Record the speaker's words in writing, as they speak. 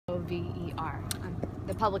VER. I'm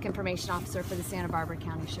the Public Information Officer for the Santa Barbara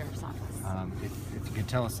County Sheriff's Office. If you could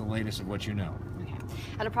tell us the latest of what you know. Okay.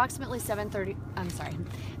 At approximately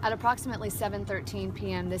 7:13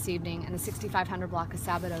 p.m. this evening in the 6500 block of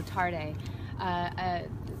Sabado Tarde,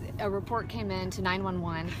 a report came in to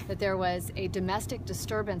 911 that there was a domestic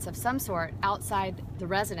disturbance of some sort outside the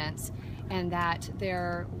residence and that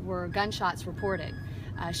there were gunshots reported.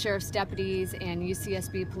 Sheriff's deputies and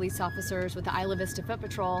UCSB police officers with the Isla Vista Foot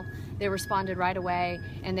Patrol, they responded right away,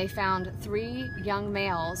 and they found 3 young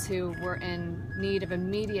males who were in need of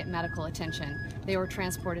immediate medical attention. They were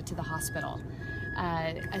transported to the hospital.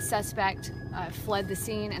 A suspect fled the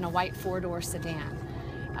scene in a white 4-door sedan.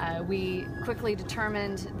 We quickly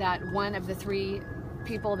determined that one of the 3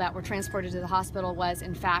 people that were transported to the hospital was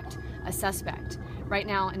in fact a suspect. Right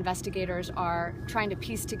now, investigators are trying to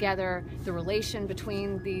piece together the relation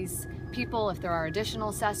between these people, if there are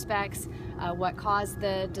additional suspects, what caused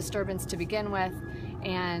the disturbance to begin with,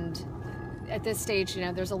 and at this stage,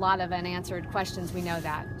 there's a lot of unanswered questions. We know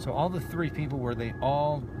that. So all the 3 people, were they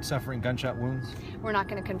all suffering gunshot wounds? We're not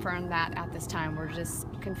going to confirm that at this time. We're just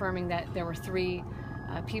confirming that there were 3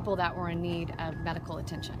 people that were in need of medical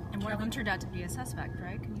attention. And one of them turned out to be a suspect,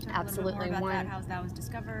 right? Can you talk Absolutely. a little bit more about that, how that was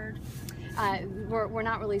discovered? We're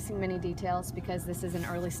not releasing many details because this is an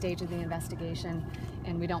early stage of the investigation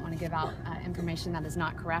and we don't want to give out information that is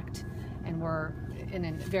not correct, and we're in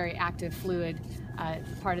a very active, fluid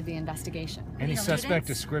part of the investigation. Any suspect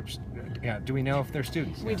description? Yeah, do we know if they're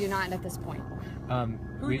students? We do not at this point.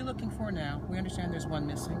 Who are you looking for now? We understand there's one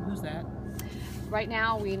missing. Who's that? Right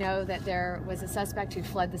now, we know that there was a suspect who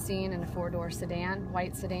fled the scene in a 4-door sedan,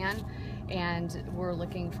 white sedan, and we're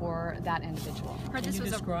looking for that individual. Can you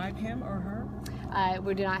describe him or her?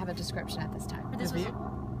 We do not have a description at this time. This was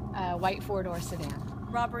a white 4-door sedan.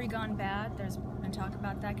 Robbery gone bad. There's been talk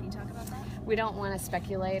about that. Can you talk about that? We don't want to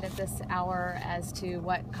speculate at this hour as to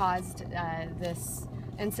what caused this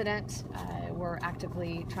incident. We're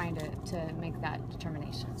actively trying to make that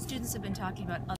determination. Students have been talking about